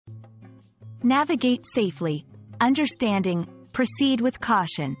Navigate safely. Understanding, proceed with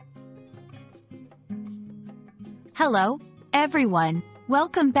caution. Hello, everyone.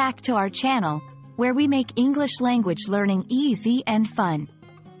 Welcome back to our channel, where we make English language learning easy and fun.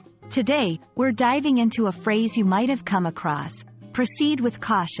 Today, we're diving into a phrase you might have come across: proceed with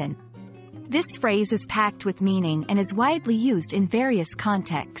caution. This phrase is packed with meaning and is widely used in various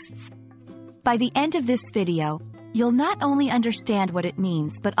contexts. By the end of this video, you'll not only understand what it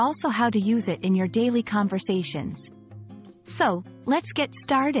means but also how to use it in your daily conversations. So, let's get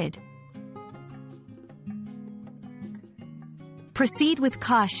started. Proceed with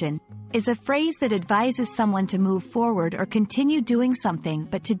caution is a phrase that advises someone to move forward or continue doing something,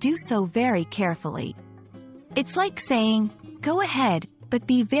 but to do so very carefully. It's like saying, go ahead, but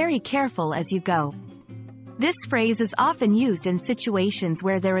be very careful as you go. This phrase is often used in situations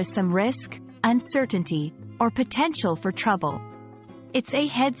where there is some risk, uncertainty, or potential for trouble. It's a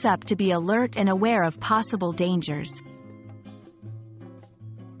heads up to be alert and aware of possible dangers.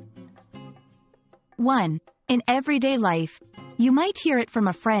 1. In everyday life, you might hear it from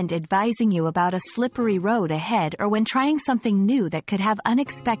a friend advising you about a slippery road ahead or when trying something new that could have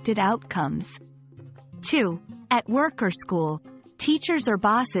unexpected outcomes. 2. At work or school, teachers or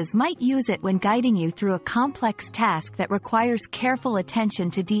bosses might use it when guiding you through a complex task that requires careful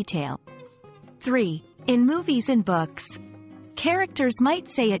attention to detail. 3. In movies and books, characters might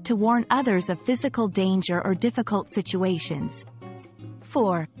say it to warn others of physical danger or difficult situations.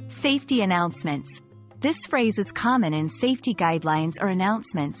 4. Safety announcements. This phrase is common in safety guidelines or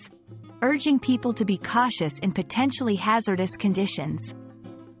announcements, urging people to be cautious in potentially hazardous conditions.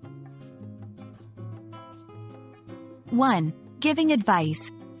 1. Giving advice.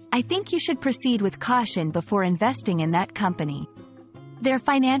 I think you should proceed with caution before investing in that company. Their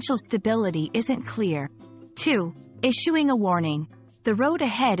financial stability isn't clear. 2. Issuing a warning. The road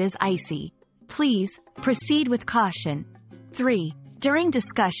ahead is icy. Please, proceed with caution. 3. During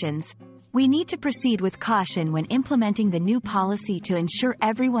discussions, we need to proceed with caution when implementing the new policy to ensure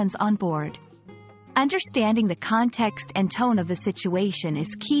everyone's on board. Understanding the context and tone of the situation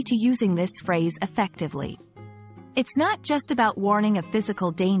is key to using this phrase effectively. It's not just about warning of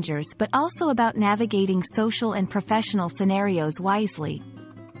physical dangers but also about navigating social and professional scenarios wisely.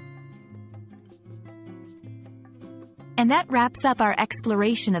 And that wraps up our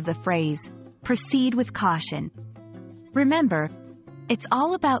exploration of the phrase, proceed with caution. Remember, it's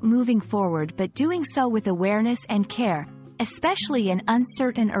all about moving forward but doing so with awareness and care, especially in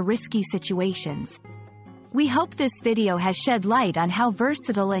uncertain or risky situations. We hope this video has shed light on how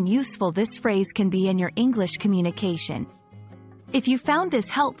versatile and useful this phrase can be in your English communication. If you found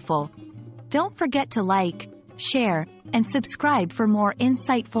this helpful, don't forget to like, share, and subscribe for more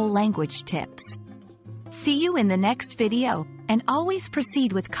insightful language tips. See you in the next video, and always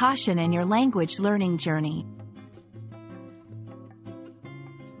proceed with caution in your language learning journey.